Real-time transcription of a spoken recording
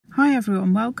Hi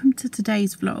everyone, welcome to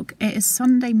today's vlog. It is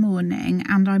Sunday morning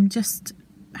and I'm just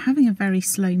having a very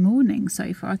slow morning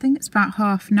so far. I think it's about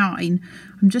 9:30.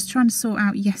 I'm just trying to sort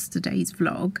out yesterday's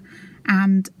vlog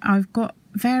and I've got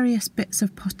various bits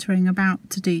of pottering about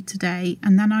to do today,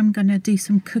 and then I'm going to do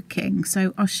some cooking.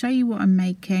 So I'll show you what I'm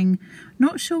making.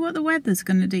 Not sure what the weather's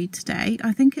going to do today.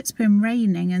 I think it's been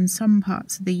raining in some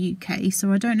parts of the UK,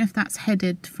 so I don't know if that's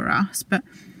headed for us, but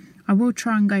I will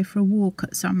try and go for a walk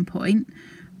at some point,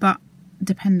 but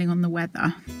depending on the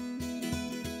weather.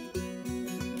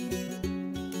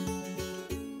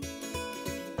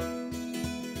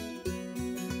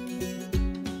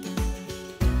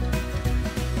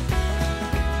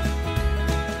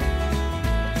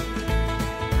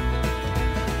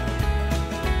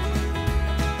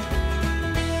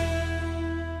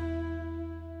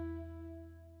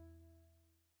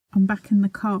 I'm back in the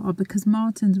car because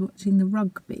Martin's watching the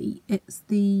rugby. It's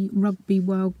the Rugby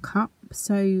World Cup,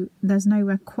 so there's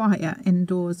nowhere quiet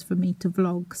indoors for me to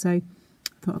vlog, so I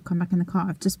thought I'd come back in the car.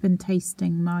 I've just been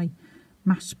tasting my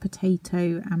mashed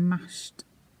potato and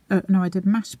I did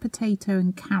mashed potato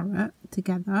and carrot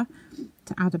together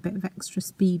to add a bit of extra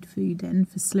speed food in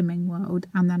for Slimming World,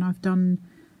 and then I've done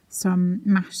some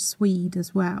mashed swede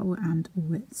as well, and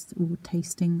it's all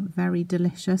tasting very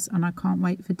delicious and I can't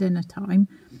wait for dinner time.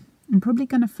 I'm probably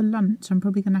going to, for lunch, I'm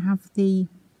probably going to have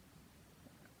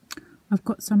I've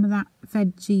got some of that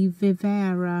veggie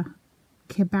vivera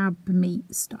kebab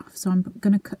meat stuff, so I'm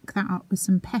going to cook that up with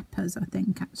some peppers, I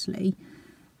think, actually,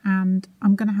 and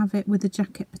I'm going to have it with a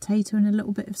jacket potato and a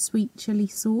little bit of sweet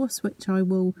chilli sauce, which I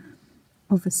will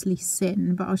obviously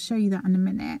sin, but I'll show you that in a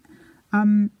minute.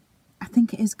 I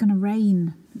think it is going to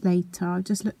rain later. I've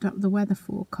just looked up the weather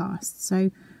forecast,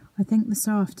 so I think this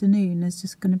afternoon is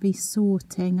just going to be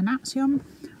sorting, and actually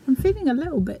I'm feeling a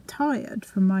little bit tired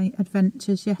from my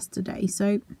adventures yesterday,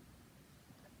 so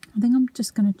I think I'm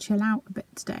just going to chill out a bit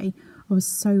today. I was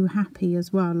so happy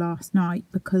as well last night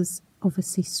because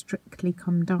obviously Strictly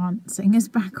Come Dancing is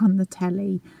back on the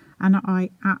telly and I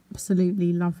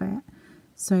absolutely love it,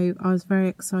 so I was very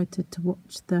excited to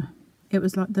watch it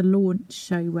was like the launch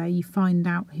show where you find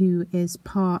out who is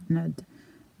partnered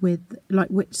with, like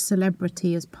which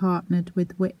celebrity is partnered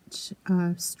with which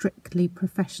Strictly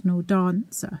professional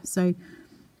dancer. So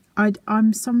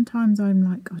I'm sometimes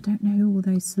like, I don't know who all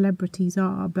those celebrities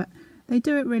are, but they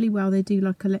do it really well. They do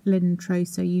like a little intro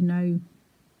so you know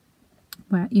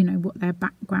where, you know, what their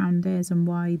background is and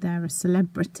why they're a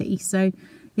celebrity. So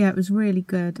yeah, it was really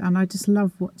good, and I just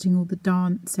love watching all the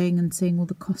dancing and seeing all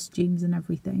the costumes and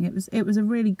everything. It was a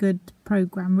really good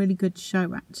programme, really good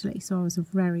show actually, so I was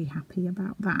very happy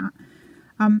about that.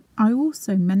 I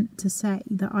also meant to say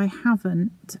that I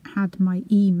haven't had my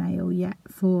email yet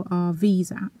for our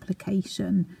visa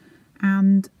application,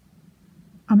 and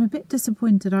I'm a bit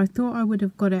disappointed. I thought I would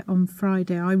have got it on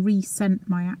Friday. I resent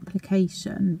my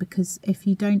application because if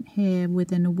you don't hear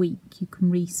within a week you can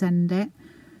resend it,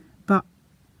 but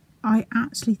I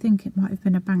actually think it might have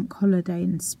been a bank holiday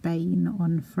in Spain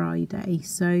on Friday,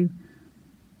 so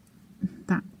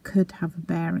that could have a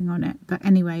bearing on it. But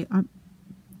anyway,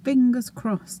 fingers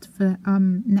crossed for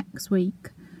next week,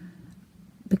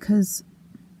 because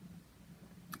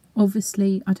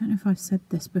obviously, I don't know if I've said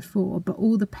this before, but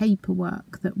all the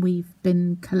paperwork that we've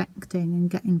been collecting and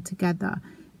getting together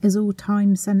is all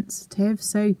time sensitive.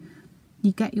 So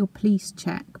you get your police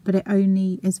check, but it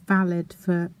only is valid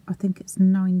for, I think it's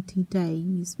 90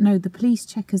 days. No, the police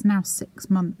check is now 6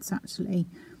 months actually.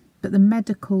 But the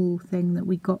medical thing that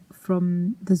we got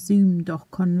from the Zoom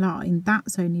doc online,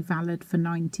 that's only valid for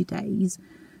 90 days.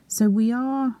 So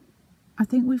I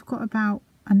think we've got about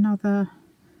another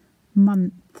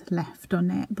month left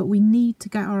on it, but we need to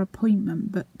get our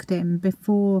appointment booked in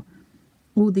before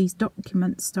all these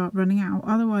documents start running out.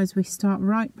 Otherwise we start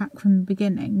right back from the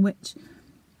beginning, which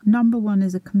number one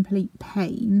is a complete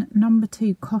pain, number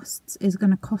two is going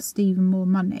to cost even more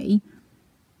money,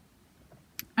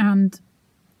 and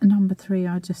number three,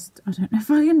 I don't know if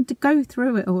I can go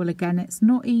through it all again. It's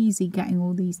not easy getting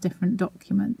all these different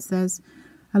documents. There's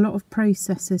a lot of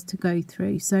processes to go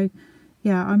through, so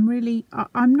yeah,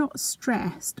 I'm not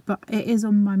stressed, but it is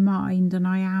on my mind, and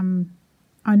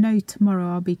I know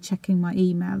tomorrow I'll be checking my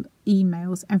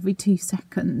emails every 2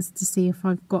 seconds to see if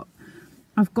I've got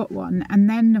one, and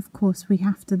then of course we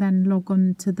have to then log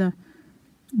on to the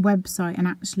website and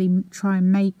actually try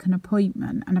and make an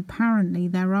appointment, and apparently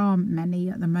there aren't many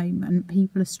at the moment.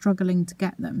 People are struggling to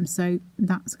get them, so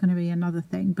that's going to be another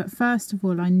thing. But first of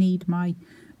all, I need my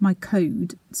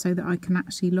code so that I can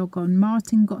actually log on.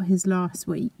 Martin got his last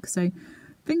week, so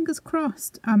Fingers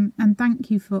crossed. And thank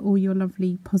you for all your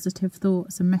lovely positive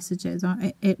thoughts and messages.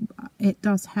 It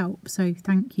does help, so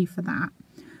thank you for that.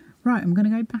 Right, I'm going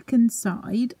to go back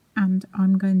inside and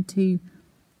I'm going to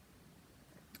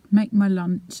make my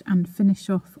lunch and finish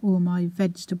off all my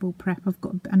vegetable prep. I've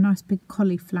got a nice big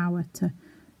cauliflower to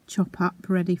chop up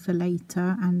ready for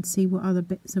later, and see what other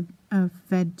bits of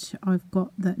veg I've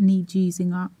got that need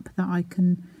using up that I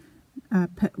can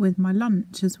put with my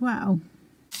lunch as well.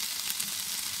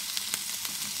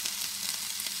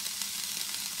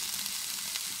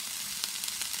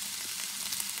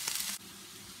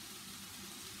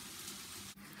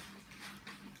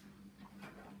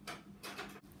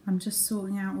 I'm just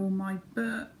sorting out all my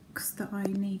books that I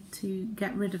need to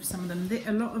get rid of. Some of them.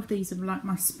 A lot of these are like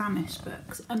my Spanish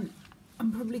books, and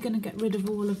I'm probably going to get rid of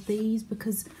all of these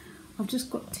because I've just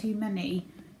got too many.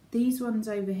 These ones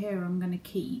over here I'm going to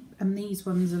keep, and these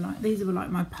ones are like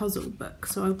my puzzle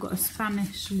books. So I've got a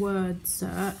Spanish word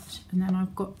search, and then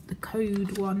I've got the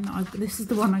code one. This is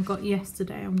the one I got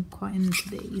yesterday. I'm quite into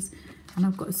these, and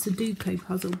I've got a Sudoku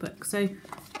puzzle book. So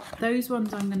those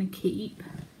ones I'm going to keep.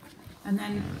 And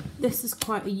then this is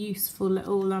quite a useful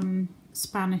little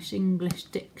Spanish-English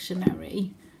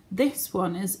dictionary. This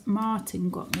one is Martin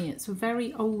got me. It's a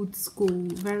very old school,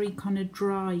 very kind of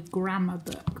dry grammar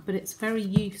book, but it's very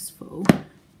useful.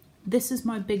 This is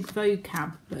my big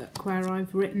vocab book where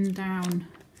I've written down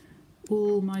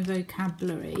all my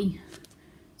vocabulary.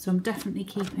 So I'm definitely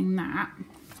keeping that.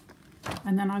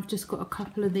 And then I've just got a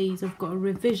couple of these. I've got a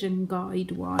revision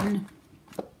guide one.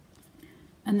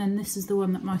 And then this is the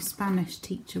one that my Spanish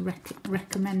teacher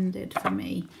recommended for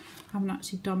me. I haven't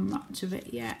actually done much of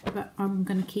it yet, but I'm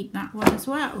going to keep that one as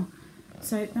well.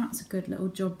 So that's a good little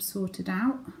job sorted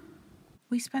out.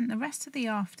 We spent the rest of the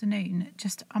afternoon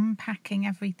just unpacking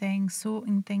everything,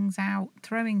 sorting things out,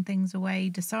 throwing things away,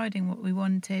 deciding what we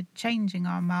wanted, changing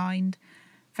our mind.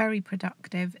 Very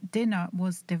productive. Dinner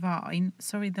was divine.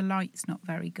 Sorry the light's not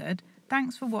very good.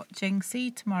 Thanks for watching. See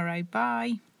you tomorrow.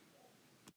 Bye.